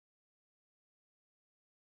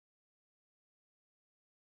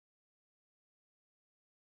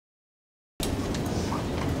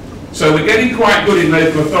So we're getting quite good in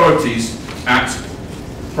local authorities at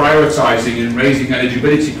prioritising and raising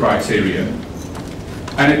eligibility criteria.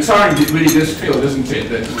 And at times it really does feel, doesn't it,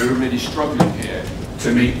 that we're really struggling here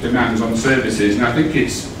to meet demands on services. And I think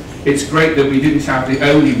it's great that we didn't have the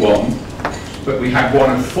only one, but we had one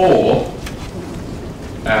of four,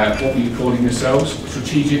 what were you calling yourselves?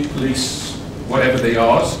 Strategic police, whatever they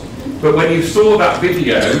are. But when you saw that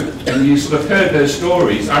video and you sort of heard those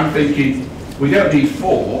stories, I'm thinking, we don't need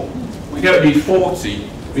 4, we don't need 40,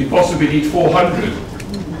 we possibly need 400.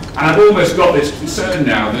 And I've almost got this concern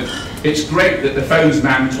now that it's great that the phone's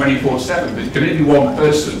manned 24/7, but it can only be one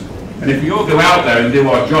person. And if we all go out there and do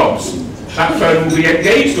our jobs, that phone will be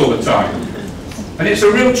engaged all the time. And it's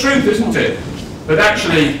a real truth, isn't it? But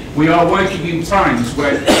actually, we are working in times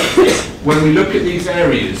where, when we look at these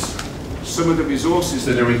areas, some of the resources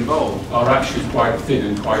that are involved are actually quite thin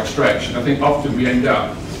and quite stretched. And I think often we end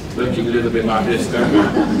up looking a little bit like this, don't we?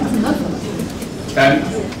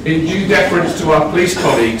 In due deference to our police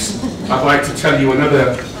colleagues, I'd like to tell you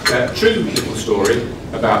another true little story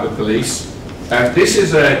about the police. This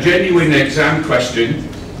is a genuine exam question.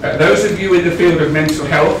 Those of you in the field of mental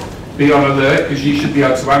health, be on alert, because you should be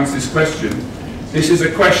able to answer this question. This is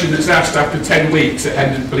a question that's asked after 10 weeks at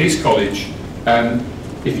Hendon Police College.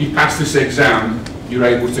 If you pass this exam, you're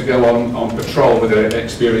able to go on patrol with an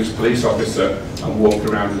experienced police officer and walk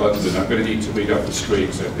around London. I'm going to need to read off the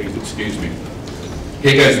screen, so please excuse me.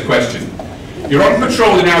 Here goes the question. You're on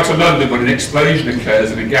patrol in outer London when an explosion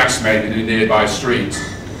occurs in a gas main in a nearby street.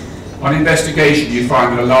 On investigation, you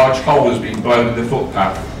find that a large hole has been blown in the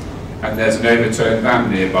footpath and there's an overturned van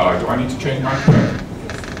nearby. Do I need to change my phone?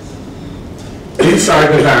 Inside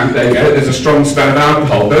the van, there you go, there's a strong smell of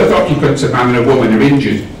alcohol. Both occupants, a man and a woman, are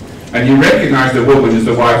injured. And you recognise the woman as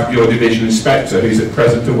the wife of your division inspector, who's at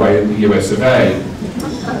present away in the US of A.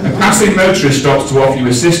 A passing motorist stops to offer you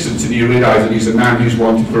assistance and you realise that he's a man who's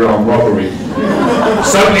wanted for armed robbery.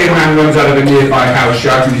 Suddenly a man runs out of a nearby house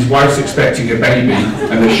shouting his wife's expecting a baby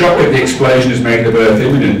and the shock of the explosion has made the birth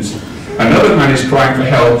imminent. Another man is crying for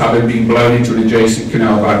help, having been blown into an adjacent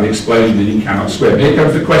canal by the explosion and he cannot swim. Here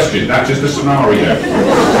comes the question, that's just a scenario.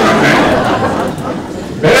 Okay.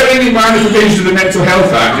 Bearing in mind the provisions of the Mental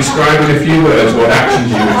Health Act, describe in a few words what actions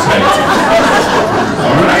you would take.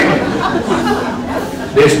 Alright?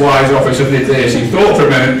 This wise officer did this. He thought for a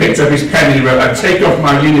moment, picked up his pen and he wrote, I'd take off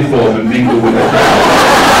my uniform and mingle with the crowd.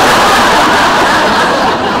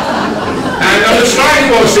 And on a slightly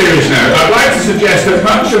more serious note, I'd like to suggest that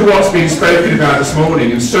much of what's been spoken about this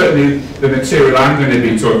morning, and certainly the material I'm going to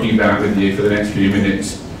be talking about with you for the next few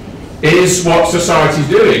minutes, is what society's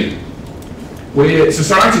doing.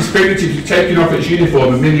 Society's figuratively taking off its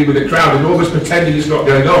uniform and mingling with the crowd and almost pretending it's not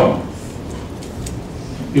going on.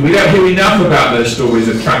 We don't hear enough about those stories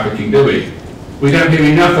of trafficking, do we? We don't hear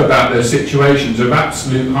enough about those situations of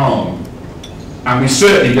absolute harm. And we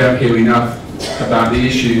certainly don't hear enough about the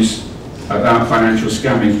issues about financial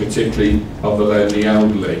scamming, particularly of the lonely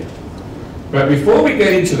elderly. But before we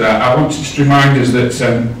get into that, I want to just remind us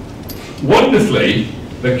that wonderfully,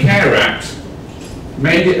 the CARE Act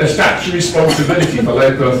made it a statutory responsibility for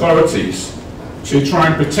local authorities to try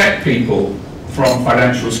and protect people from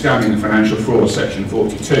financial scamming and financial fraud, section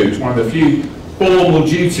 42. It's one of the few formal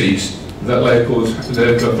duties that local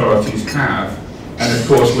authorities have. And of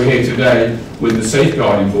course we're here today with the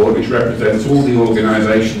Safeguarding Board, which represents all the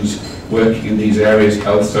organisations working in these areas,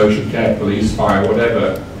 health, social care, police, fire,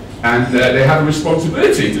 whatever. And they have a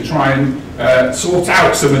responsibility to try and sort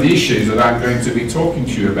out some of the issues that I'm going to be talking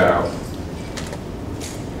to you about.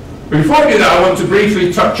 Before I do that, I want to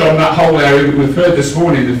briefly touch on that whole area that we've heard this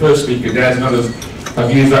morning. The first speaker, Des, and others have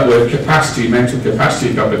used that word capacity, mental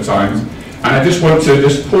capacity, a couple of times. And I just want to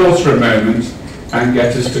just pause for a moment and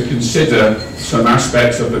get us to consider some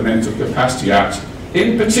aspects of the Mental Capacity Act.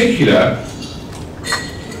 In particular,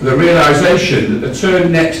 the realisation that the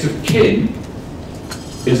term next of kin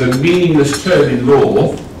is a meaningless term in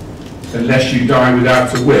law unless you die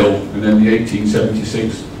without a will, and then the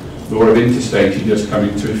 1876 law of intestacy does come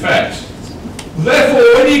into effect.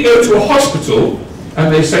 Therefore, when you go to a hospital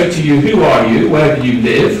and they say to you, who are you, where do you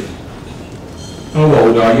live, how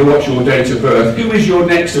old are you, what's your date of birth, who is your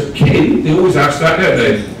next of kin, they always ask that, don't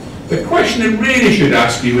they? The question they really should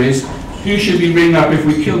ask you is, who should we ring up if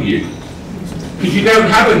we kill you? Because you don't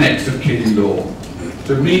have a next of kin in law. It's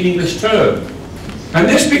a meaningless term. And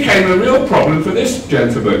this became a real problem for this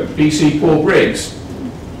gentleman, PC Paul Briggs.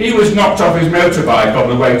 He was knocked off his motorbike on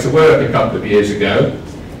the way to work a couple of years ago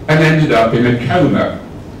and ended up in a coma.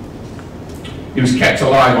 He was kept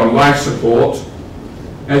alive on life support.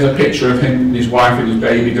 There's a picture of him, his wife and his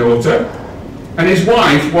baby daughter. And his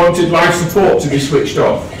wife wanted life support to be switched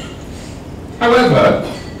off. However,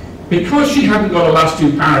 because she hadn't got a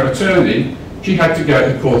lasting power of attorney, she had to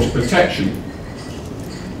go to court of protection.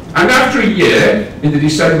 And after a year, in the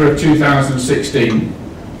December of 2016,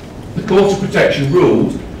 the Court of Protection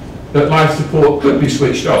ruled that life support could be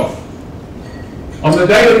switched off. On the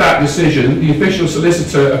day of that decision, the official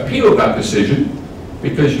solicitor appealed that decision,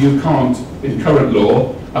 because you can't, in current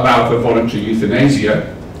law, allow for voluntary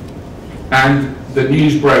euthanasia, and the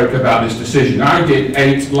news broke about this decision. I did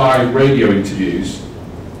 8 live radio interviews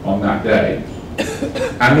on that day,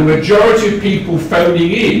 and the majority of people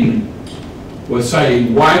phoning in were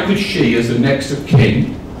saying, why could she, as the next of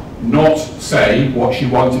kin, not say what she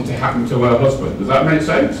wanted to happen to her husband? Does that make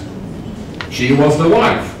sense? She was the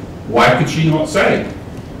wife. Why could she not say?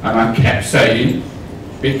 And I kept saying,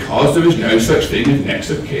 because there is no such thing as next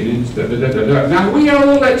of kin. Da, da, da, da, da. Now, we are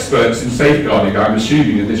all experts in safeguarding, I'm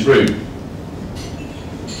assuming, in this room.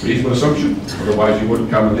 Reasonable assumption? Otherwise you wouldn't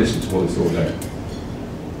come and listen to all this all day.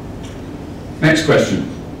 Next question.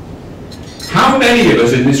 How many of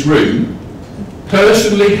us in this room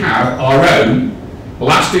personally have our own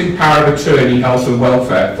lasting power of attorney, health and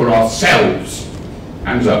welfare for ourselves?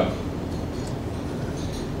 Hands up.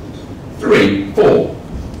 3, 4.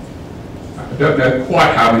 I don't know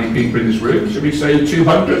quite how many people in this room. Should we say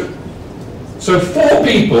 200? So 4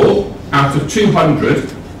 people out of 200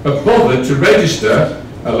 have bothered to register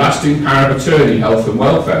a lasting power of attorney, health and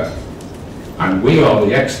welfare. And we are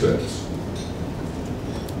the experts.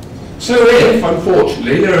 So if,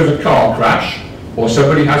 unfortunately, there is a car crash, or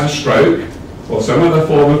somebody has a stroke, or some other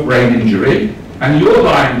form of brain injury, and you're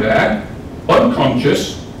lying there,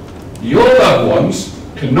 unconscious, your loved ones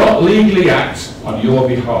cannot legally act on your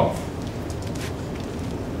behalf.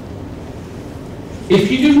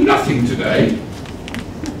 If you do nothing today,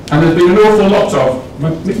 and there's been an awful lot of,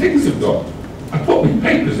 my things have gone. I put my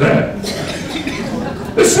papers there.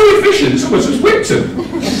 They're so efficient, someone just whipped them.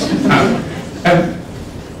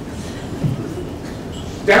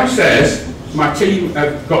 Downstairs, my team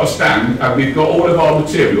have got a stand, and we've got all of our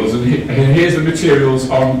materials, and here's the materials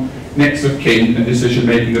on next of kin and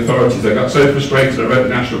decision-making authorities. I got so frustrated I wrote the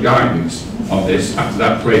national guidance on this after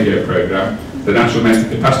that radio programme, the National Mental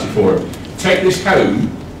Capacity Forum. Take this home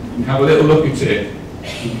and have a little look at it,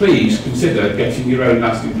 and please consider getting your own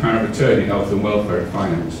lasting power of attorney, health and welfare and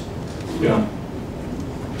finance. Yeah.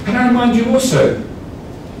 And I remind you also,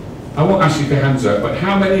 I won't ask you for hands up, but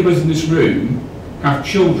how many of us in this room have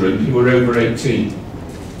children who are over 18?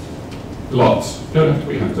 Lots. Don't have to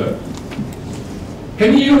be hands up.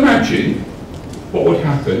 Can you imagine what would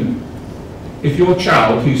happen if your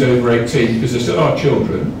child who's over 18, because there still are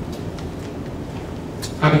children,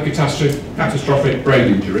 had a catastrophic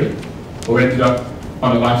brain injury or ended up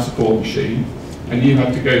on a life support machine, and you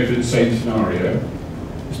had to go through the same scenario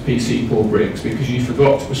as PC Paul Briggs because you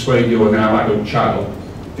forgot to persuade your now adult child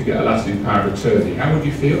to get a lasting power of attorney? How would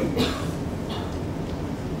you feel?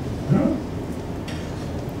 No?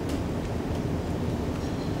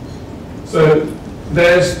 So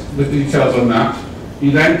there's the details on that.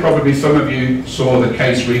 You then probably, some of you saw the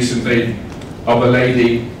case recently of a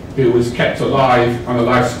lady who was kept alive on a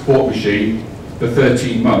life support machine for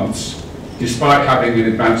 13 months despite having an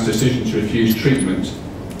advanced decision to refuse treatment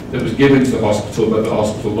that was given to the hospital, but the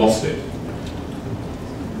hospital lost it.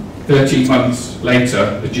 13 months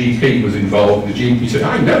later, the GP was involved, and the GP said,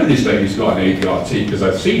 I know this lady's got an ADRT because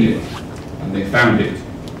I've seen it. And they found it,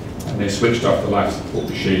 and they switched off the life support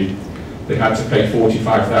machine. They had to pay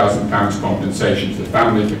 £45,000 compensation to the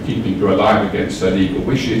family for keeping her alive against her legal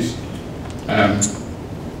wishes.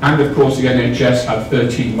 And of course the NHS had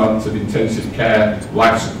 13 months of intensive care,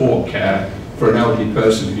 life support care for an elderly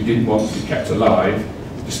person who didn't want to be kept alive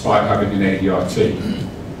despite having an ADRT.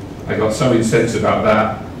 I got so incensed about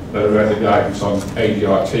that I read the guidance on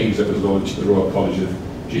ADRTs that was launched at the Royal College of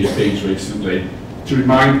GPs recently to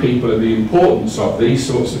remind people of the importance of these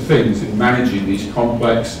sorts of things in managing these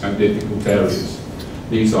complex and difficult areas.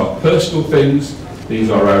 These are personal things, these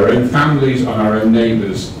are our own families and our own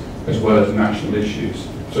neighbours, as well as national issues.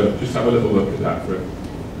 So just have a little look at that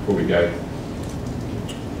before we go.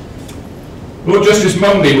 Lord Justice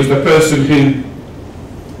Mundy was the person who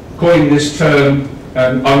coined this term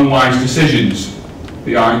unwise decisions.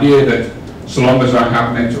 The idea that so long as I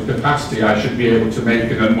have mental capacity, I should be able to make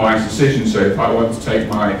an unwise decision. So if I want to take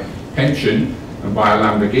my pension and buy a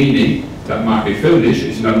Lamborghini, that might be foolish,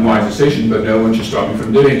 it's an unwise decision, but no one should stop me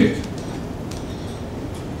from doing it.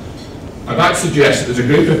 I'd like to suggest that there's a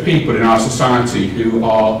group of people in our society who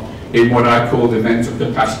are in what I call the mental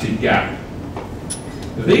capacity gap.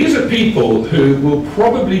 These are people who will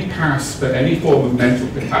probably pass for any form of mental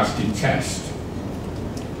capacity test,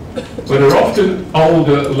 but are often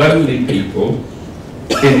older, lonely people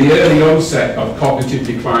in the early onset of cognitive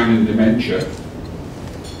decline and dementia,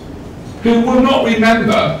 who will not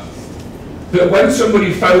remember that when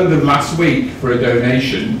somebody phoned them last week for a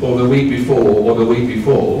donation, or the week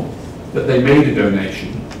before, that they made a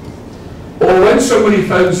donation. Or when somebody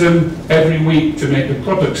phones them every week to make a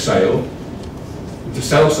product sale, to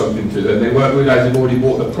sell something to them, they won't realise they've already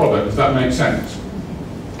bought the product. Does that make sense?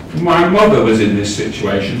 My mother was in this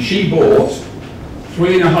situation. She bought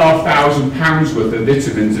 £3,500 worth of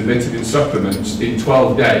vitamins and vitamin supplements in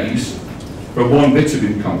 12 days from one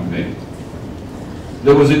vitamin company.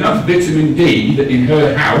 There was enough vitamin D that in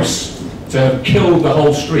her house to have killed the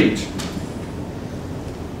whole street.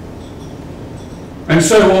 And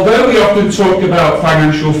so, although we often talk about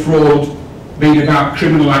financial fraud being about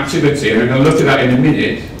criminal activity, and I'm going to look at that in a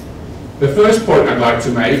minute, the first point I'd like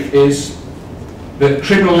to make is that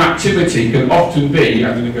criminal activity can often be,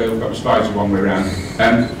 I'm going to go, I've got the slides the wrong way around,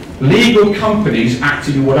 legal companies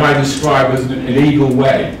acting in what I describe as an illegal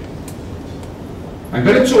way. I'm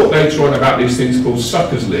going to talk later on about these things called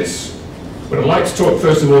suckers lists, but I'd like to talk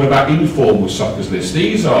first of all about informal suckers lists.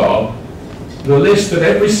 These are the lists that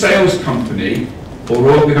every sales company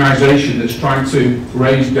or organisation that's trying to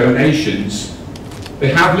raise donations,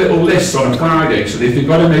 they have little lists on a Friday, so if you've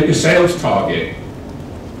got to make a sales target,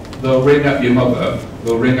 they'll ring up your mother,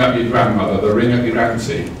 they'll ring up your grandmother, they'll ring up your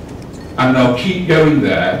auntie, and they'll keep going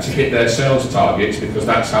there to hit their sales targets because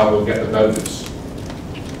that's how they'll get the bonus.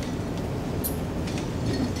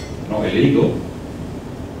 Not illegal.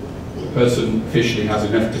 The person officially has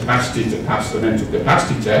enough capacity to pass the mental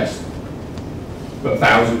capacity test, but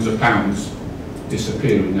thousands of pounds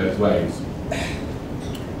disappear in those ways.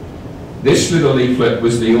 This little leaflet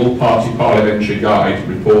was the All-Party Parliamentary Guide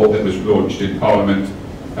report that was launched in Parliament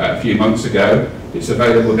a few months ago. It's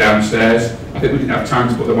available downstairs. I think we didn't have time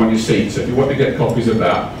to put them on your seat, so if you want to get copies of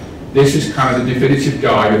that, this is kind of the definitive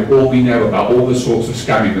guide of all we know about all the sorts of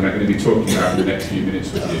scamming that I'm going to be talking about in the next few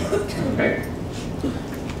minutes with you. Okay?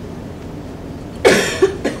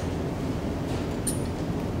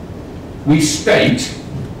 We state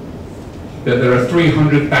that there are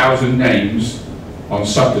 300,000 names on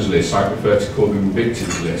suckers lists. I prefer to call them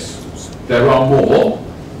victims lists. There are more,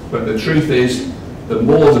 but the truth is that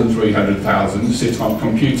more than 300,000 sit on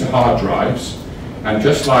computer hard drives, and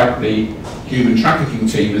just like the human trafficking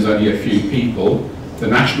team is only a few people, the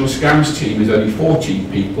national scams team is only 14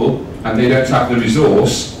 people, and they don't have the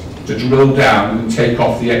resource to drill down and take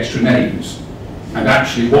off the extra names. And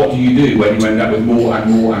actually, what do you do when you end up with more and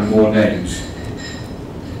more and more names?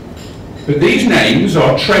 But these names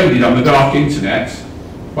are traded on the dark internet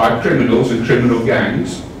by criminals and criminal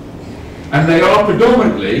gangs, and they are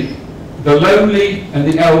predominantly the lonely and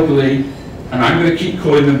the elderly, and I'm going to keep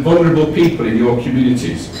calling them vulnerable people in your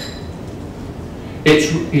communities.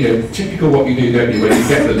 It's typical what you do, don't you, when you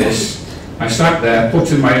get the list. I sat there,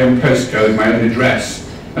 put in my own postcode, my own address,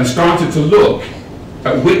 and started to look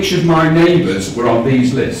at which of my neighbours were on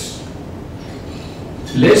these lists.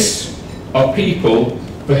 Lists of people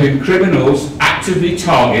for whom criminals actively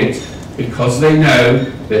target because they know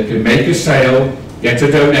they can make a sale, get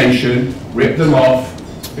a donation, rip them off,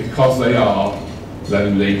 because they are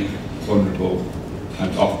lonely, vulnerable,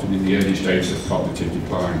 and often in the early stages of cognitive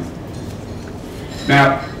decline.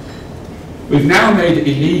 Now, we've now made it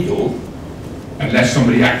illegal, unless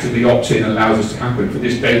somebody actively opts in and allows this to happen, for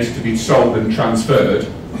this data to be sold and transferred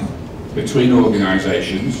between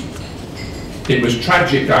organisations. It was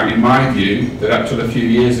tragic, in my view, that up till a few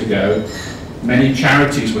years ago, many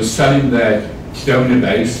charities were selling their donor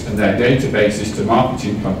base and their databases to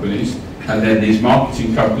marketing companies, and then these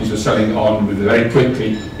marketing companies were selling on, but very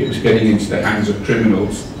quickly it was getting into the hands of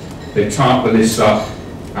criminals. They tarp the lists up,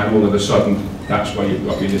 and all of a sudden, that's where you've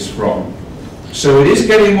got your list from. So it is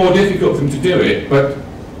getting more difficult for them to do it, but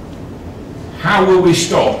how will we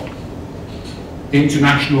stop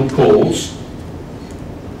international calls?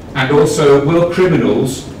 And also, will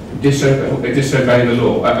criminals disobey the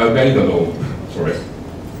law? Obey the law? Sorry,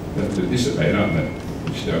 they're disobeying, aren't they?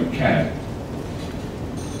 They just don't care.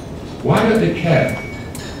 Why don't they care?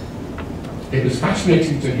 It was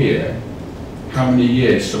fascinating to hear how many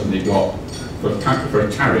years somebody got for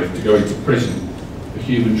a tariff to go into prison for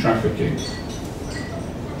human trafficking.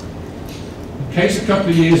 A case a couple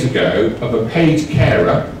of years ago of a paid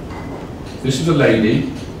carer. This was a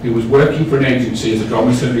lady who was working for an agency as a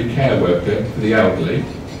domiciliary care worker for the elderly.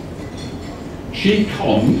 She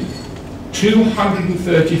conned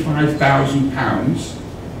 £235,000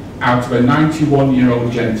 out of a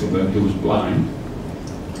 91-year-old gentleman who was blind,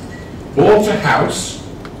 bought a house,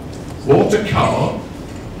 bought a car,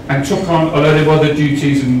 and took on a load of other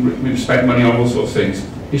duties and spent money on all sorts of things,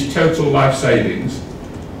 his total life savings,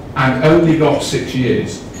 and only got 6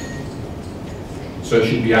 years. So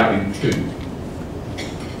should be out in 2.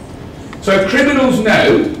 So criminals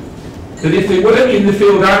know that if they work in the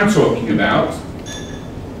field I'm talking about,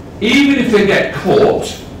 even if they get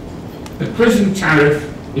caught, the prison tariff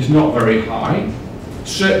is not very high,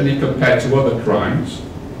 certainly compared to other crimes.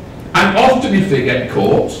 And often if they get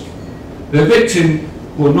caught, the victim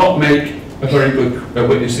will not make a very good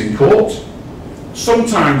witness in court,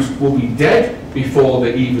 sometimes will be dead before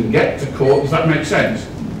they even get to court. Does that make sense?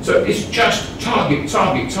 So it's just target,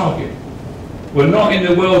 target, target. We're not in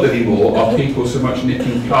the world anymore of people so much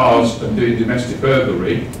nicking cars and doing domestic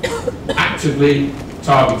burglary, actively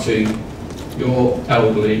targeting your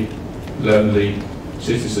elderly, lonely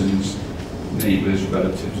citizens, neighbours,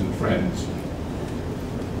 relatives and friends.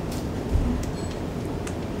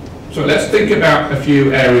 So let's think about a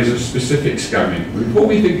few areas of specific scamming. Before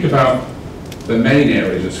we think about the main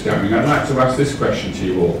areas of scamming, I'd like to ask this question to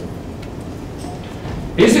you all.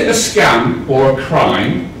 Is it a scam or a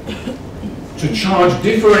crime to charge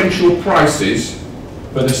differential prices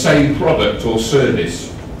for the same product or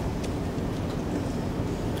service?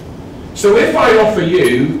 So if I offer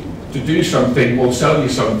you to do something or sell you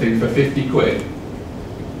something for 50 quid,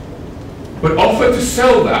 but offer to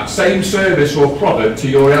sell that same service or product to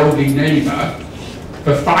your elderly neighbour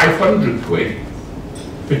for 500 quid,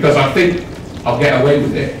 because I think I'll get away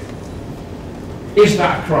with it, is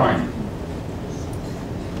that a crime?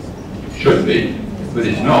 Should be, but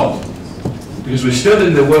it's not. Because we're still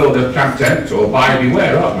in the world of contempt or buyer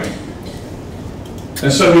beware, aren't we?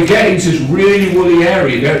 And so we get into this really woolly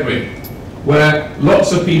area, don't we? Where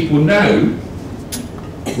lots of people know,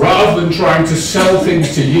 rather than trying to sell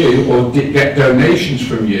things to you or get donations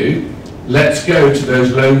from you, let's go to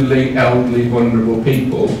those lonely, elderly, vulnerable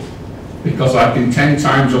people, because I can 10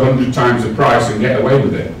 times or 100 times the price and get away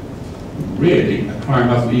with it. Really, a crime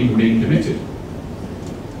hasn't even been committed.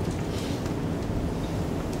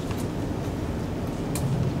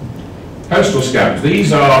 Postal scams,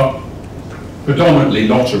 these are predominantly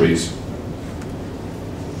lotteries.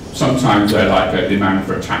 Sometimes they're like a demand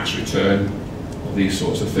for a tax return, or these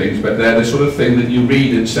sorts of things, but they're the sort of thing that you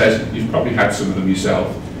read and says, you've probably had some of them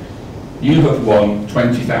yourself, you have won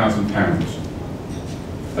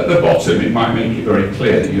 £20,000. At the bottom it might make it very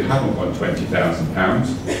clear that you haven't won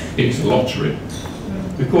 £20,000, it's a lottery.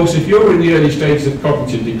 Because if you're in the early stages of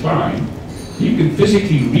cognitive decline, you can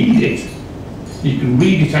physically read it, you can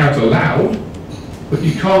read it out aloud, but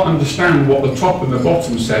you can't understand what the top and the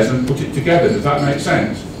bottom says and put it together. Does that make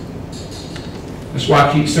sense? That's why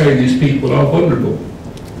I keep saying these people are vulnerable.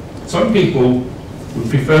 Some people would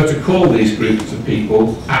prefer to call these groups of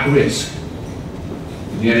people at risk.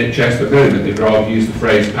 In the NHS, the government, they'd rather use the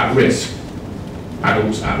phrase at risk,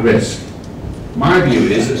 adults at risk. My view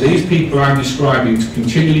is that these people I'm describing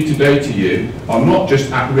continually today to you are not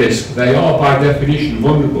just at risk, they are by definition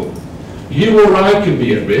vulnerable. You or I can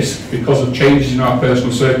be at risk because of changes in our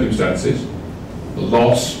personal circumstances, a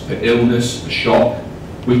loss, an illness, a shock.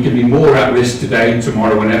 We can be more at risk today,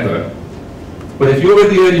 tomorrow and ever. But if you're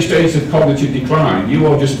in the early stages of cognitive decline, you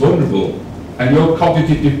are just vulnerable. And your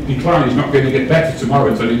cognitive decline is not going to get better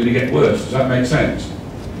tomorrow, it's only going to get worse. Does that make sense?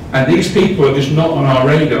 And these people are just not on our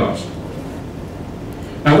radars.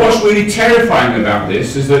 Now what's really terrifying about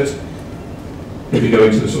this is that, if we go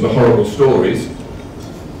into the sort of horrible stories,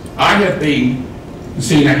 I have been and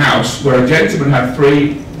seen a house where a gentleman had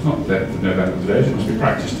three, it's not November today, it must be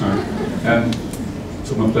practice time,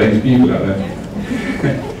 someone playing his bugle out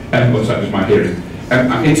there, and what's that, was my hearing,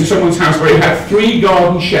 into someone's house where he had 3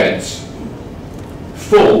 garden sheds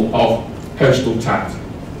full of postal tat,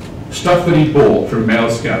 stuff that he bought from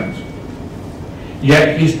mail scans.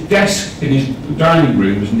 Yet his desk in his dining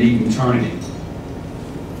room was neat and tidy.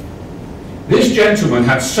 This gentleman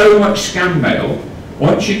had so much scam mail.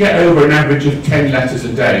 Once you get over an average of 10 letters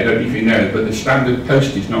a day, I don't know if you know, but the standard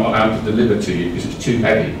post is not allowed to deliver to you because it's too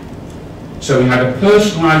heavy. So we had a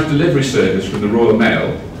personalised delivery service from the Royal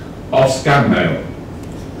Mail of scam mail.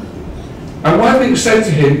 And one thing said to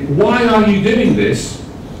him, "Why are you doing this?"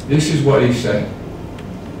 This is what he said.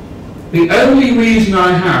 "The only reason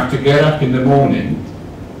I have to get up in the morning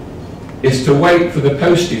is to wait for the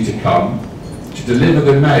postie to come to deliver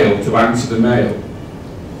the mail, to answer the mail.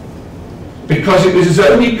 Because it was his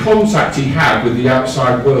only contact he had with the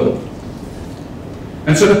outside world."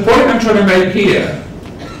 And so the point I'm trying to make here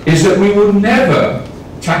is that we will never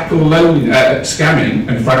tackle scamming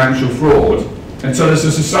and financial fraud until as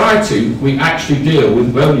a society we actually deal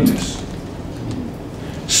with loneliness.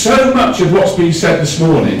 So much of what's been said this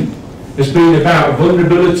morning has been about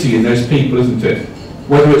vulnerability in those people, isn't it?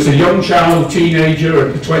 Whether it's a young child, a teenager,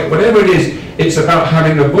 or whatever it is, it's about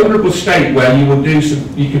having a vulnerable state where you will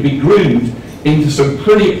you can be groomed into some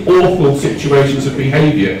pretty awful situations of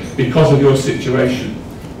behaviour because of your situation.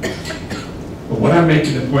 But what I'm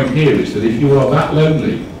making the point here is that if you are that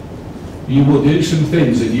lonely, you will do some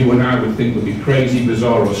things that you and I would think would be crazy,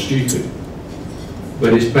 bizarre, or stupid.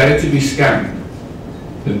 But it's better to be scammed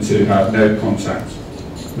than to have no contact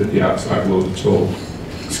with the outside world at all.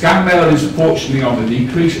 Scam mail is fortunately on the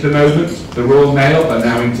decrease at the moment. The Royal Mail are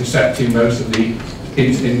now intercepting most of the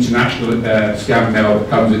international scam mail that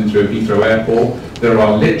comes in through Heathrow Airport. There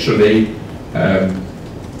are literally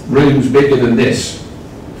rooms bigger than this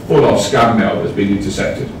full of scam mail that's been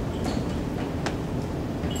intercepted.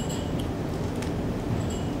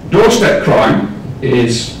 Doorstep crime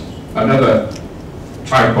is another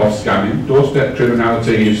type of scamming. Doorstep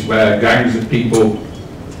criminality is where gangs of people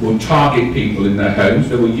will target people in their homes.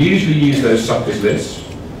 They will usually use those suckers lists.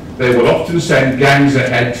 They will often send gangs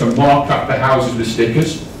ahead to mark up the houses with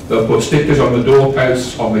stickers. They'll put stickers on the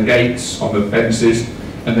doorposts, on the gates, on the fences,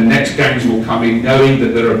 and the next gangs will come in knowing that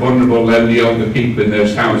there are vulnerable, lonely, older people in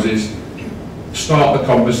those houses, start the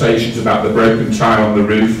conversations about the broken tile on the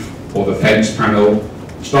roof or the fence panel,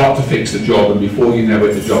 start to fix the job, and before you know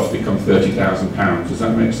it, the job's become £30,000. Does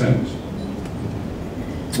that make sense?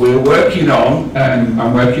 We're working on,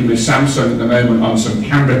 I'm working with Samsung at the moment on some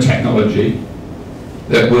camera technology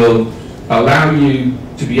that will allow you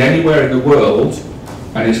to be anywhere in the world,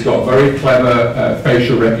 and it's got very clever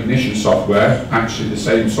facial recognition software, actually the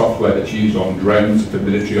same software that's used on drones for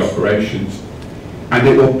military operations, and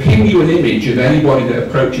it will ping you an image of anybody that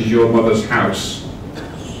approaches your mother's house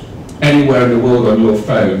anywhere in the world on your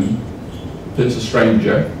phone that's a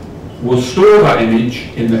stranger. We'll store that image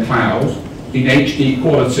in the cloud in HD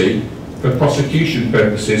quality for prosecution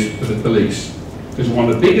purposes for the police. Because one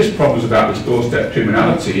of the biggest problems about this doorstep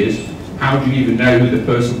criminality is, how do you even know who the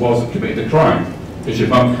person was that committed the crime? Because your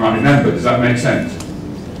mum can't remember. Does that make sense?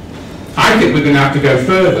 I think we're going to have to go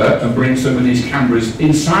further and bring some of these cameras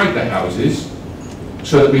inside the houses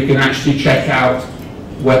so that we can actually check out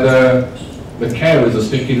whether the carers are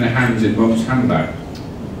sticking their hands in mum's handbag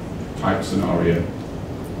type scenario.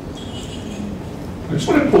 I just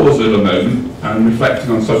want to pause a little moment and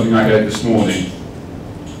reflecting on something I heard this morning.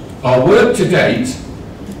 Our work to date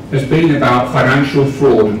has been about financial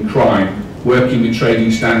fraud and crime, working with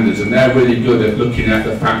trading standards, and they're really good at looking at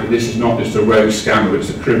the fact that this is not just a rogue scammer,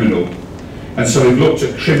 it's a criminal. And so we've looked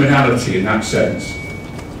at criminality in that sense.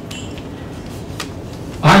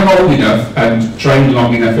 I'm old enough and trained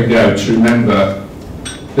long enough ago to remember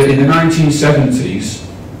that in the 1970s,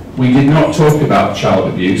 we did not talk about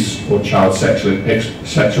child abuse or child sexual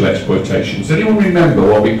exploitation. Does anyone remember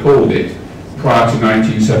what we called it prior to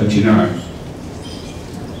 1979?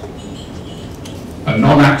 A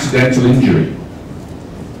non-accidental injury.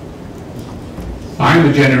 I'm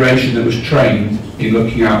the generation that was trained in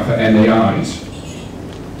looking out for NAIs.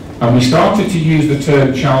 And we started to use the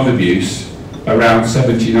term child abuse around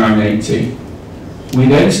 79-80. We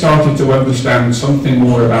then started to understand something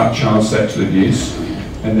more about child sexual abuse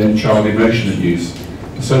and then child emotion abuse.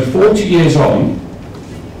 So 40 years on,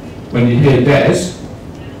 when you hear Des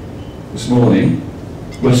this morning,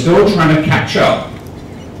 we're still trying to catch up,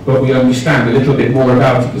 but we understand a little bit more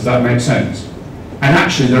about it. Does that make sense? And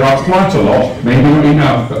actually there are quite a lot, maybe not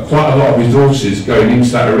enough, but quite a lot of resources going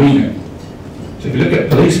into that arena. So if you look at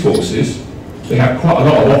police forces, they have quite a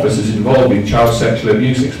lot of officers involved in child sexual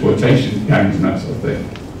abuse, exploitation gangs and that sort of thing.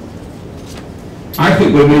 I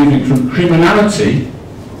think we're moving from criminality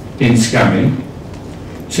in scamming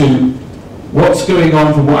to what's going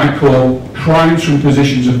on from what I call crimes from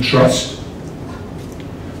positions of trust.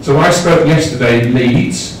 So I spoke yesterday in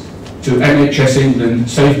Leeds to NHS England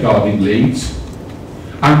safeguarding Leeds,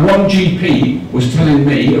 and one GP was telling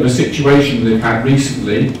me of a situation they've had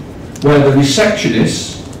recently where the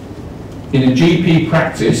receptionists in a GP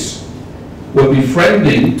practice were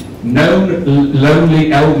befriending known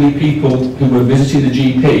lonely elderly people who were visiting the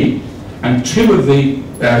GP, and two of the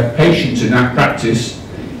patients in that practice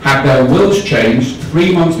had their wills changed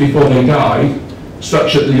 3 months before they died,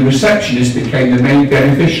 such that the receptionists became the main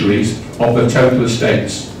beneficiaries of the total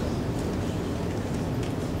estates.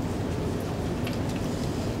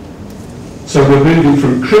 So we're moving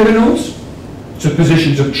from criminals to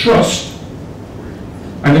positions of trust.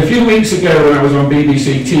 And a few weeks ago when I was on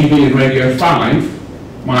BBC TV and Radio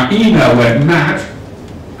 5, my email went mad.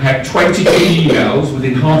 I had 22 emails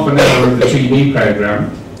within half an hour of the TV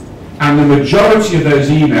programme, and the majority of those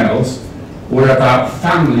emails were about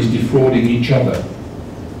families defrauding each other.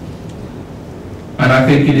 And I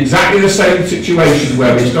think in exactly the same situation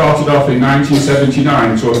where we started off in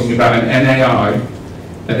 1979 talking about an NAI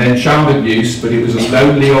and then child abuse, but it was a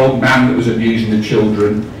lonely old man that was abusing the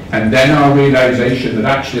children, and then our realisation that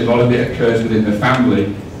actually a lot of it occurs within the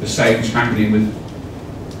family, the same is happening with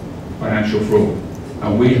financial fraud.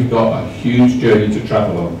 And we have got a huge journey to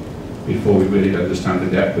travel on before we really understand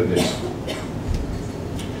the depth of this.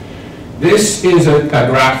 This is a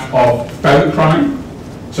graph of phone crime.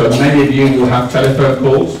 So many of you will have telephone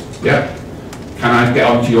calls, yeah? Can I get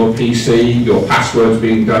onto your PC, your password's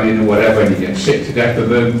being done in or whatever, and you get sick to death of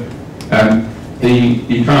them.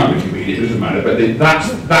 You can't really read it, it doesn't matter, but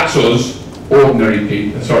that's us, ordinary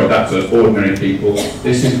people. Sorry, that's us, ordinary people.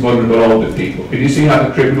 This is vulnerable older people. Can you see how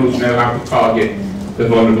the criminals know how to target the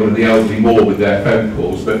vulnerable and the elderly more with their phone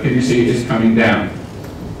calls? But can you see it is coming down?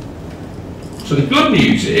 So the good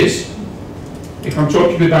news is, if I'm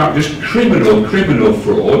talking about just criminal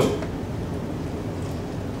fraud,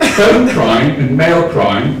 phone crime and mail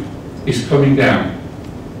crime is coming down.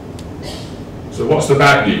 So what's the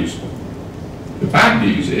bad news? The bad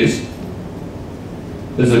news is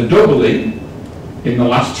there's a doubling in the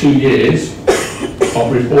last 2 years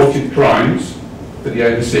of reported crimes for the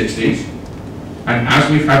over 60s, and as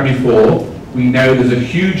we've had before, we know there's a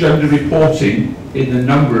huge underreporting in the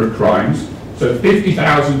number of crimes. So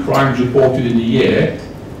 50,000 crimes reported in a year.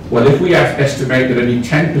 Well, if we estimate that only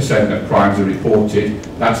 10% of crimes are reported,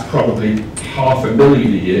 that's probably 500,000 a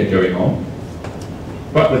year going on.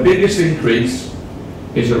 But the biggest increase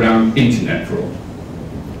is around internet fraud.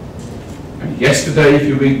 And yesterday, if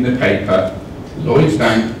you read in the paper, Lloyds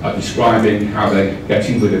Bank are describing how they're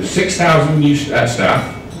getting rid of 6,000 new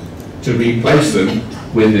staff to replace them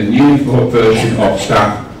with a new version of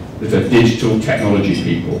staff that are digital technology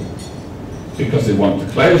people, because they want to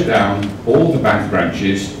close down all the bank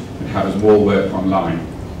branches and have us more work online.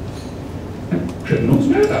 And criminals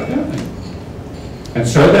know that, don't they? And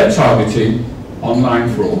so they're targeting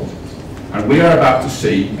online fraud. And we are about to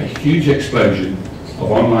see a huge explosion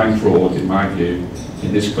of online fraud, in my view,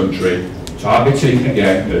 in this country, targeting,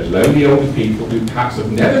 again, those lonely older people who perhaps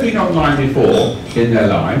have never been online before in their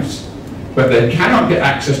lives, but they cannot get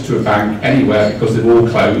access to a bank anywhere because they've all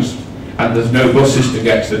closed, and there's no buses to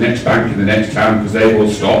get to the next bank in the next town because they've all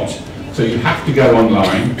stopped. So you have to go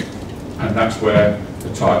online, and that's where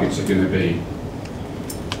the targets are going to be.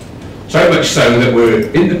 So much so that we're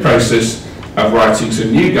in the process of writing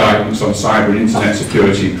some new guidance on cyber and internet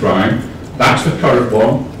security and crime. That's the current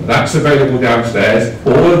one. That's available downstairs.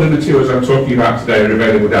 All of the materials I'm talking about today are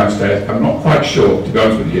available downstairs. I'm not quite sure, to be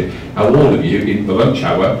honest with you, how all of you in the lunch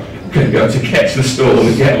hour can be able to get to the store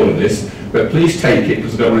and get all of this. But please take it,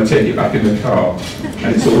 because I don't want to take it back in the car.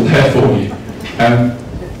 And it's all there for you.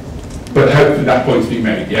 But hopefully that point's been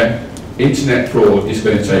made, yeah? Internet fraud is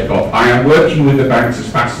going to take off. I am working with the banks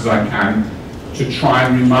as fast as I can to try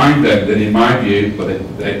and remind them that, in my view, but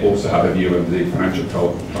they also have a view of the Financial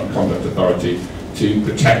Conduct Authority, to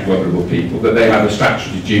protect vulnerable people, that they have a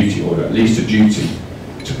statutory duty, or at least a duty,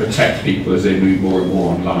 to protect people as they move more and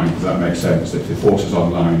more online. Does that make sense? If the force is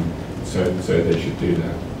online, so they should do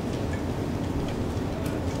that.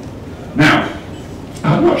 Now,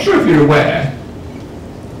 I'm not sure if you're aware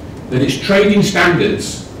that it's trading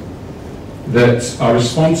standards that are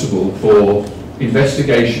responsible for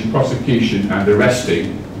investigation, prosecution and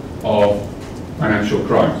arresting of financial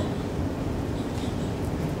crime.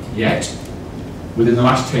 Yet, within the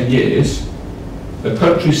last 10 years, the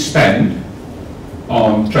country's spend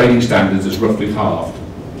on trading standards has roughly halved.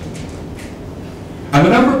 And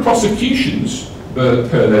the number of prosecutions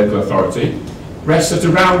per local authority rests at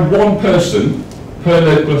around one person per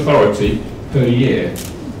local authority per year.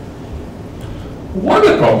 One of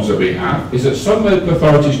the problems that we have is that some local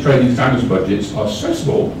authorities' trading standards budgets are so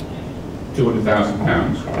small,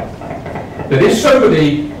 £200,000, that if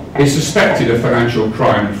somebody is suspected of financial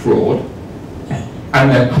crime and fraud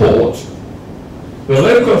and they're caught, the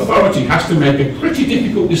local authority has to make a pretty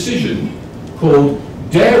difficult decision called,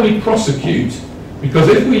 dare we prosecute? Because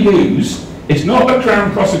if we lose, it's not the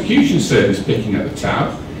Crown Prosecution Service picking at the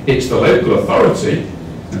tab, it's the local authority,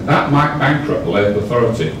 and that might bankrupt the local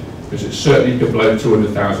authority, because it certainly could blow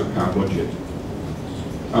 £200,000 budget.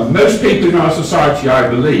 And most people in our society, I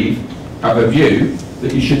believe, have a view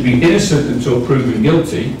that you should be innocent until proven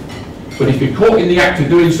guilty, but if you're caught in the act of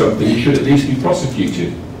doing something, you should at least be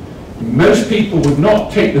prosecuted. Most people would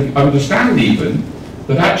not understand even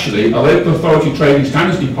that actually a local authority trading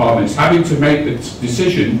standards department is having to make the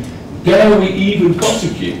decision, dare we even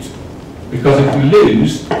prosecute? Because if we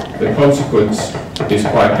lose, the consequence is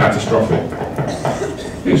quite catastrophic.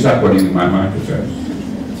 Who's that running in my microphone?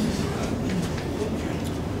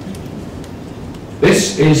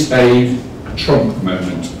 This is a Trump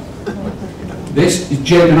moment. This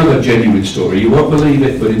is another genuine story. You won't believe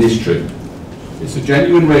it, but it is true. It's a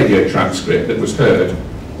genuine radio transcript that was heard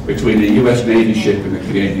between the US Navy ship and the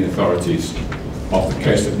Canadian authorities off the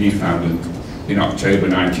coast of Newfoundland in October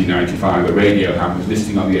 1995. A radio ham was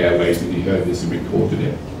listening on the airwaves and he heard this and recorded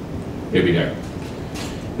it. Here we go.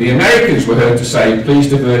 The Americans were heard to say,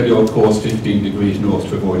 please divert your course 15 degrees north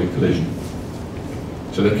to avoid a collision.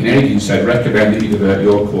 So the Canadians said, recommend that you divert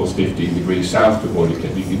your course 15 degrees south to avoid a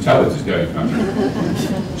collision. You can tell what is going on.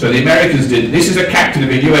 So the Americans did, this is a captain of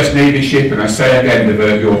a US Navy ship and I say again,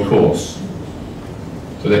 divert your course.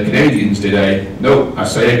 So the Canadians did a, no, I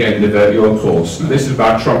say again, divert your course. Now this is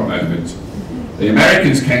our Trump moment. The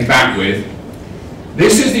Americans came back with,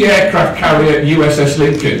 this is the aircraft carrier USS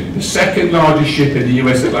Lincoln, the second largest ship in the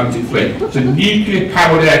US Atlantic Fleet. It's a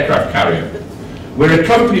nuclear-powered aircraft carrier. We're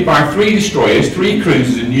accompanied by 3 destroyers, 3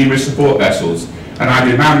 cruisers and numerous support vessels, and I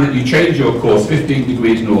demand that you change your course 15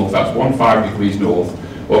 degrees north, that's 15 degrees north,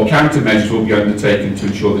 or countermeasures will be undertaken to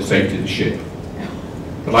ensure the safety of the ship.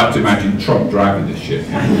 I'd like to imagine Trump driving this ship.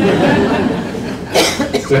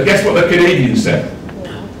 So guess what the Canadians said?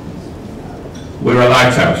 We're a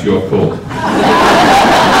lighthouse, your call.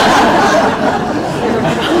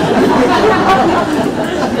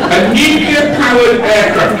 A nuclear-powered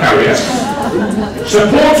aircraft carrier,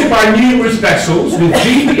 supported by numerous vessels with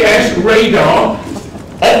GPS, radar,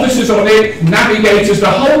 officers on it, navigators, the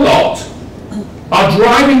whole lot, are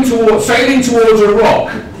sailing towards a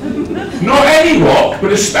rock. Not any rock,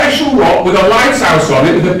 but a special rock with a lighthouse on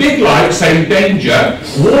it, with a big light saying danger,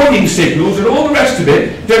 warning signals and all the rest of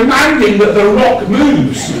it, demanding that the rock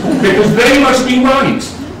moves, because they must be right.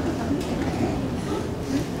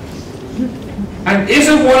 And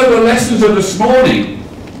isn't one of the lessons of this morning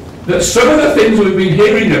that some of the things we've been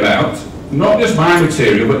hearing about, not just my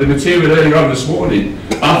material, but the material earlier on this morning,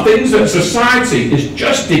 are things that society is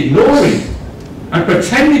just ignoring and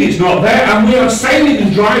pretending it's not there, and we are sailing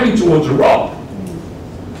and driving towards a rock.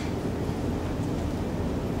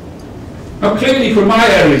 Now clearly from my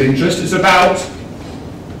area of interest, it's about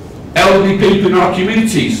elderly people in our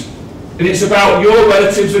communities, and it's about your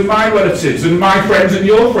relatives and my relatives, and my friends and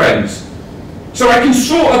your friends. So I can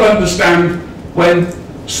sort of understand when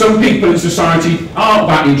some people in society aren't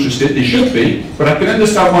that interested, they should be, but I can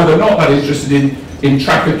understand why they're not that interested in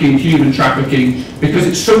trafficking, human trafficking, because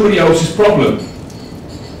it's somebody else's problem.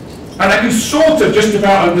 And I can sort of just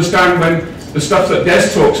about understand when the stuff that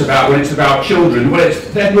Des talks about, when it's about children, well,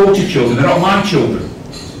 they're naughty children, they're not my children.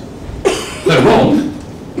 They're wrong.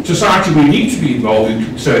 Society, we need to be involved and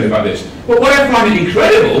concerned about this. But what I find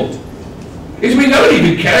incredible is we don't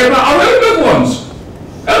even care about our own loved ones.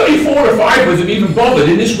 Only 4 or 5 of us have even bothered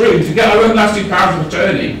in this room to get our own lasting powers of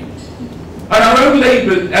attorney. And our own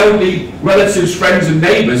elderly relatives, friends and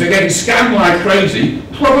neighbours are getting scammed like crazy,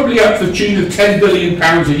 probably up to the tune of £10 billion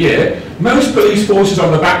a year. Most police forces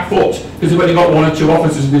on the back foot because they've only got 1 or 2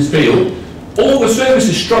 officers in this field. All the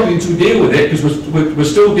services struggling to deal with it because we're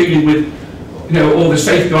still dealing with, you know, all the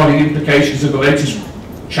safeguarding implications of the latest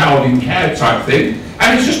child in care type thing.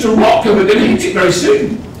 And it's just a rock and we're going to hit it very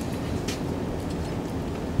soon.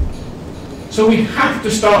 So we have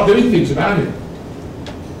to start doing things about it.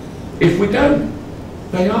 If we don't,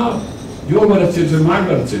 they are your relatives and my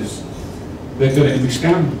relatives. They're going to be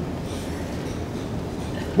scammed.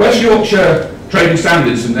 West Yorkshire Trading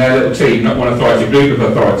Standards and their little team, not one authority, group of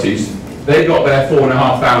authorities, they got their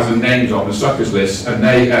 4,500 names on the suckers list, and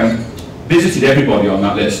they visited everybody on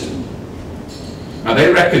that list. Now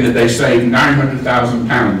they reckon that they saved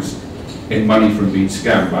 £900,000 in money from being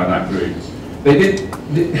scammed by that group. They did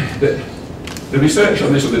the research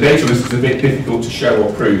on this, or the data on this, is a bit difficult to show or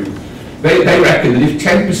prove. They reckon that if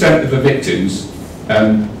 10% of the victims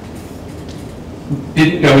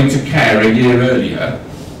didn't go into care a year earlier,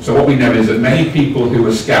 so what we know is that many people who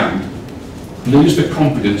are scammed lose the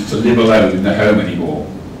confidence to live alone in their home anymore.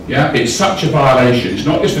 Yeah, it's such a violation. It's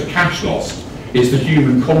not just the cash lost, it's the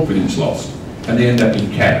human confidence lost, and they end up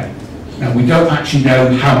in care. Now we don't actually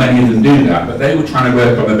know how many of them do that, but they were trying to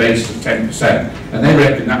work on the basis of 10%, and they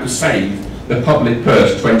reckon that would save the public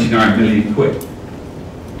purse 29 million quid.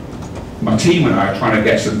 My team and I are trying to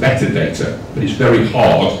get some better data, but it's very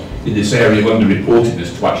hard in this area of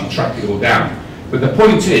underreportedness to actually track it all down. But the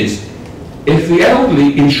point is, if the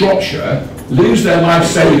elderly in Shropshire lose their life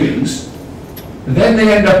savings, and then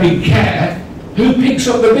they end up in care, who picks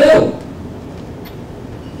up the bill?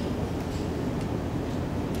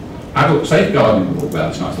 Adult safeguarding, well,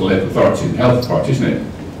 it's not the local authority and health authority, isn't it?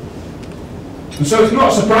 And so it's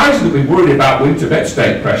not surprising that we're worried about winter vet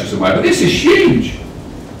state pressures and whatever. This is huge.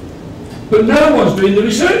 But no one's doing the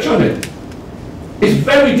research on it. It's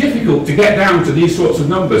very difficult to get down to these sorts of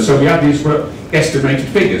numbers, so we have these estimated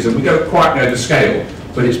figures, and we don't quite know the scale,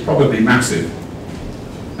 but it's probably massive,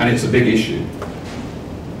 and it's a big issue.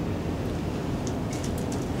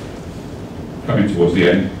 Coming towards the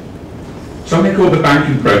end. Something called the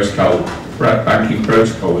banking protocol. Banking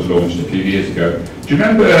protocol was launched a few years ago. Do you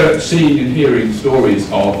remember seeing and hearing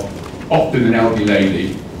stories of often an elderly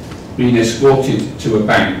lady being escorted to a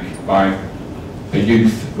bank by a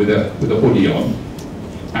youth with a hoodie on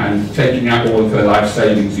and taking out all of her life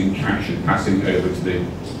savings in cash and passing it over to the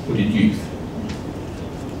hooded youth?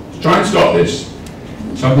 To try and stop this,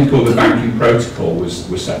 something called the banking protocol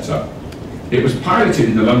was set up. It was piloted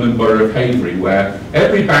in the London Borough of Havering, where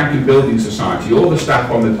every bank and building society, all the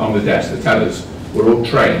staff on the desk, the tellers, were all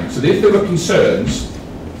trained. So that if there were concerns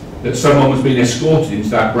that someone was being escorted into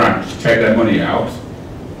that branch to take their money out,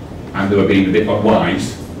 and they were being a bit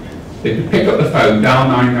unwise, they could pick up the phone, dial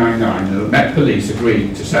 999, and the Met Police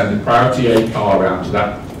agreed to send the Priority A car around to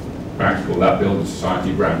that bank or that building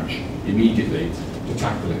society branch immediately to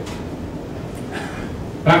tackle it.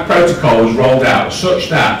 That protocol was rolled out such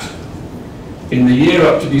that in the year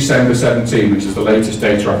up to December 17, which is the latest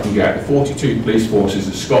data I can get, the 42 police forces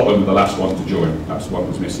of Scotland were the last one to join. That's the one that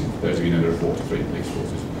was missing. For those of you know, there are 43 police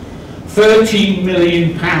forces. £13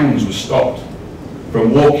 million was stopped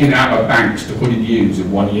from walking out of banks to hooded youths in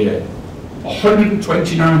 1 year.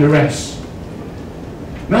 129 arrests.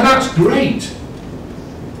 Now that's great.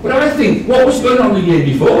 But I think, what was going on the year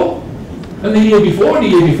before? And the year before, and the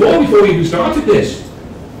year before we even started this?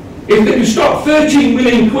 If they could stop 13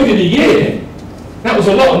 million quid in a year, that was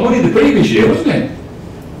a lot of money the previous year, wasn't it?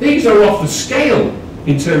 These are off the scale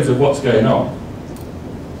in terms of what's going on.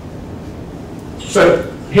 So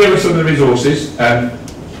here are some of the resources.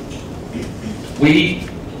 We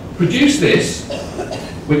produced this,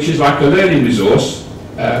 which is like a learning resource.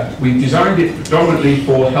 We designed it predominantly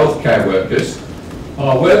for healthcare workers.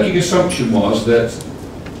 Our working assumption was that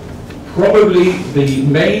probably the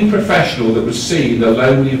main professional that would see the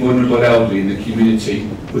lonely, vulnerable elderly in the community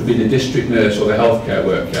would be the district nurse or the healthcare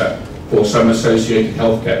worker for some associated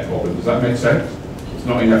healthcare problem. Does that make sense? It's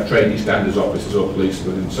not enough training standards officers or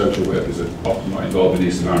policemen, and social workers are often not involved in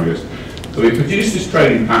these scenarios. So we produced this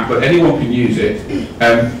training pack, but anyone can use it,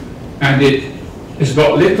 and it's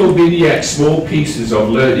got little vignettes, small pieces of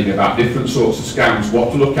learning about different sorts of scams,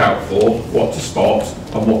 what to look out for, what to spot,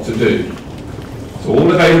 and what to do. It's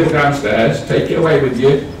all available downstairs. Take it away with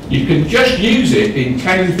you. You can just use it in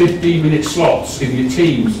 10, 15-minute slots in your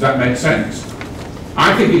teams. Does that make sense?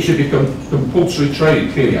 I think it should become compulsory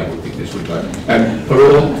training. Clearly, I would think this would go for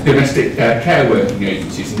all domestic care working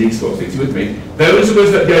agencies and these sorts of things. With me, those of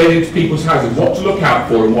us that go into people's houses, what to look out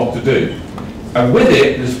for and what to do. And with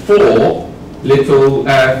it, there's 4 little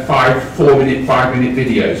 5-minute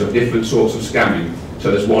videos of different sorts of scamming.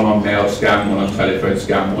 So there's one on mail scam, one on telephone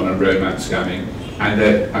scam, one on romance scamming. And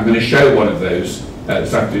I'm going to show one of those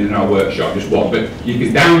this afternoon in our workshop, just one. But you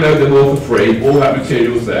can download them all for free. All that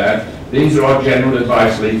material's there. These are our general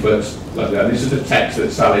advice leaflets. This is the text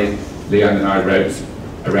that Sally, Leanne and I wrote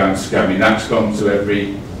around scamming. That's gone to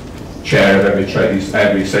every chair of every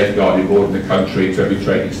safeguarding board in the country, to every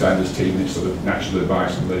training standards team, this sort of national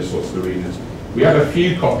advice and those sorts of arenas. We have a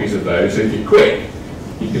few copies of those, so if you're quick,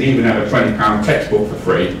 you can even have a £20 textbook for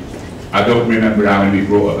free. I don't remember how many we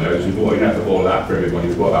brought of those. We bought enough of all that for everybody.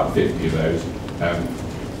 We bought about 50 of those.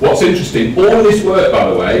 What's interesting, all this work, by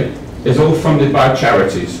the way, is all funded by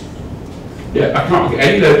charities. Yeah, I can't get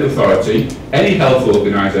any local authority, any health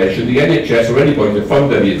organisation, the NHS or anybody to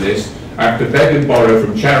fund any of this. I have to beg and borrow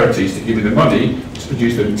from charities to give me the money to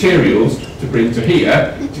produce the materials to bring to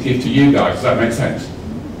here to give to you guys. Does that make sense?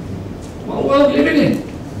 What world are we living in?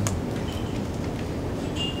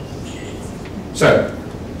 So,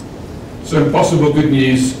 some possible good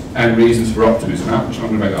news and reasons for optimism. How much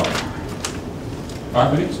longer have I got?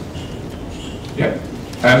 5 minutes? Yep.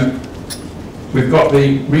 We've got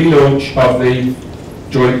the relaunch of the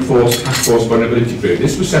Joint Force Task Force Vulnerability Group.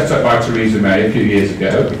 This was set up by Theresa May a few years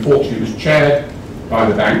ago. Unfortunately, it was chaired by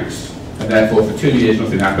the banks, and therefore for 2 years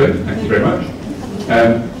nothing happened. Thank you very much.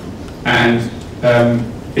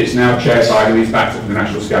 It's now chaired by Louise Batten from the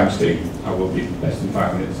National Scams team. I will be less than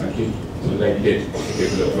 5 minutes, thank you. So the lady did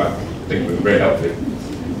give a little back. I think it was very helpful.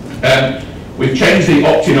 We've changed the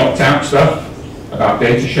opt-in, opt-out stuff about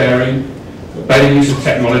data sharing, better use of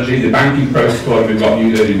technology, the banking protocol, and we've got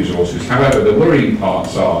new learning resources. However, the worrying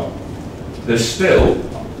parts are there's still,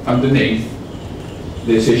 underneath,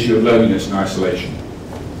 this issue of loneliness and isolation.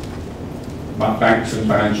 Banks and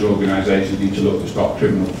financial organisations need to look to stop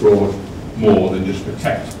criminal fraud more than just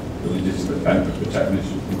protect the legitimate benefit, protect the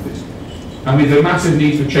legitimate. And with the massive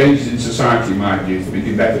need for changes in society, mind you, that we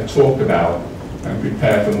can better talk about and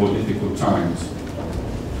prepare for more difficult times.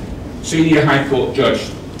 Senior High Court judge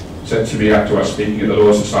said to me after I was speaking at the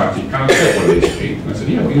Law Society, "Can I take one of these, Pete?" And I said,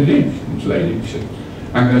 "Yeah, what are you doing, lady?" She said,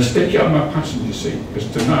 "I'm going to stick it on my passenger seat, because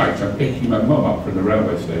tonight I'm picking my mum up from the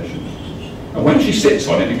railway station. And when she sits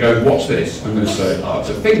on it and goes, 'What's this?' I'm going to say, 'Oh, it's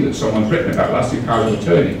a thing that someone's written about lasting power of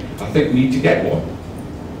attorney. I think we need to get one.'"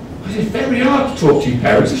 I said, "It's very hard to talk to your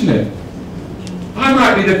parents, isn't it? I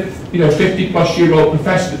might be the 50-plus-year-old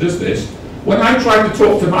professor that does this. When I tried to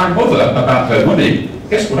talk to my mother about her money,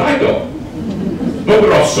 guess what I got?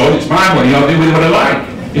 Bugger off, son, it's my money, I'll do with it what I like."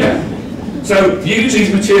 Yeah. So use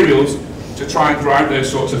these materials to try and drive those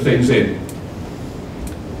sorts of things in.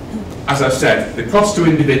 As I've said, the cost to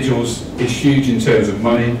individuals is huge in terms of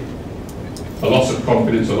money, a loss of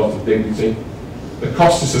confidence, a loss of dignity. The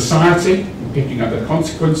cost to society, picking up the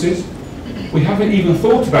consequences. We haven't even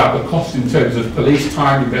thought about the cost in terms of police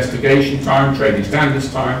time, investigation time, training standards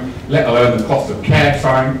time, let alone the cost of care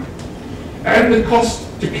time, and the cost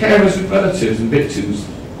to carers and relatives and victims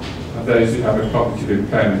of those who have a cognitive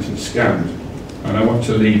impairment and scammed. And I want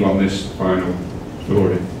to leave on this final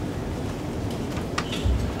story.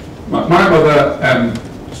 My mother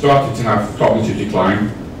started to have cognitive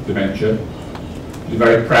decline, dementia. She's a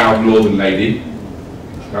very proud northern lady,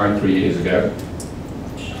 died 3 years ago.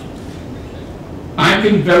 I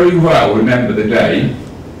can very well remember the day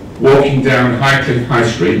walking down Highcliffe High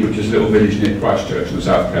Street, which is a little village near Christchurch on the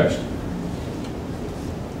south coast,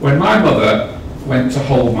 when my mother went to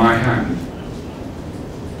hold my hand.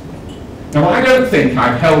 Now, I don't think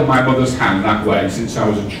I've held my mother's hand that way since I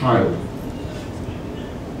was a child.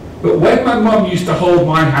 But when my mum used to hold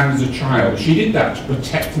my hand as a child, she did that to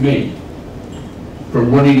protect me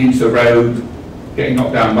from running into the road, getting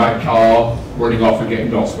knocked down by a car, running off and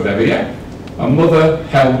getting lost, whatever, yeah? A mother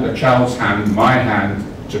held a child's hand, my hand,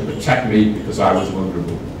 to protect me because I was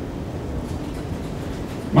vulnerable.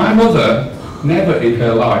 My mother never in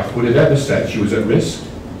her life would have ever said she was at risk,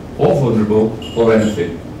 or vulnerable, or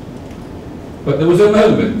anything. But there was a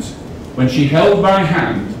moment when she held my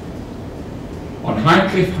hand on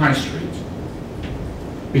Highcliffe High Street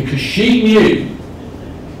because she knew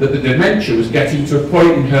that the dementia was getting to a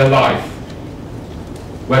point in her life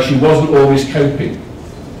where she wasn't always coping.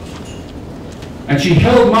 And she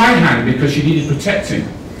held my hand because she needed protecting.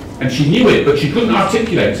 And she knew it, but she couldn't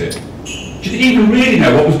articulate it. She didn't even really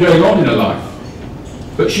know what was going on in her life.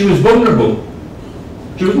 But she was vulnerable.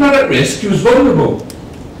 She was not at risk, she was vulnerable.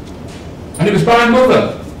 And it was my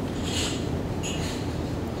mother.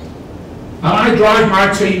 And I drive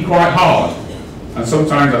my team quite hard. And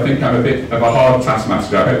sometimes I think I'm a bit of a hard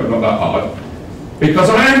taskmaster. I hope I'm not that hard. Because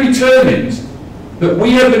I am determined that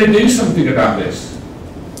we are going to do something about this.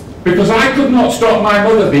 Because I could not stop my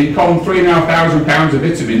mother being conned £3,500 of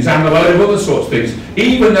vitamins and a load of other sorts of things,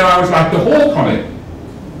 even though I was like a hawk on it.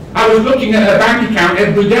 I was looking at her bank account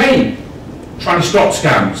every day, trying to stop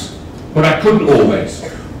scams, but I couldn't always.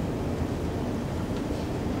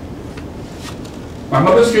 My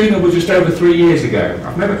mother's funeral was just over 3 years ago.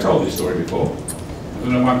 I've never told this story before. I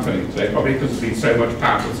don't know why I'm telling it today, probably because there's been so much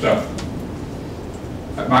powerful stuff.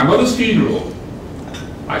 At my mother's funeral,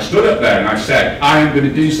 I stood up there and I said, I am going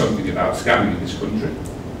to do something about scamming in this country.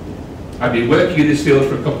 I've been working in this field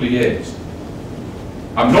for a couple of years.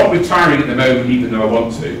 I'm not retiring at the moment, even though I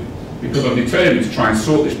want to, because I'm determined to try and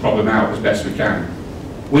sort this problem out as best we can.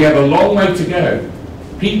 We have a long way to go.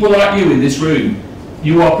 People like you in this room,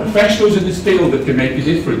 you are professionals in this field that can make a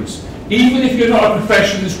difference. Even if you're not a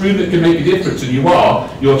professional in this room that can make a difference, and you are,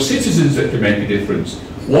 you're citizens that can make a difference.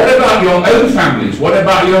 What about your own families? What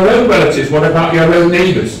about your own relatives? What about your own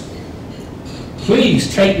neighbours?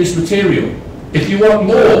 Please take this material. If you want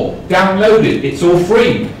more, download it. It's all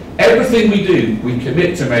free. Everything we do, we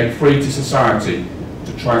commit to make free to society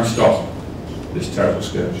to try and stop this terrible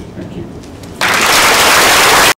scourge. Thank you.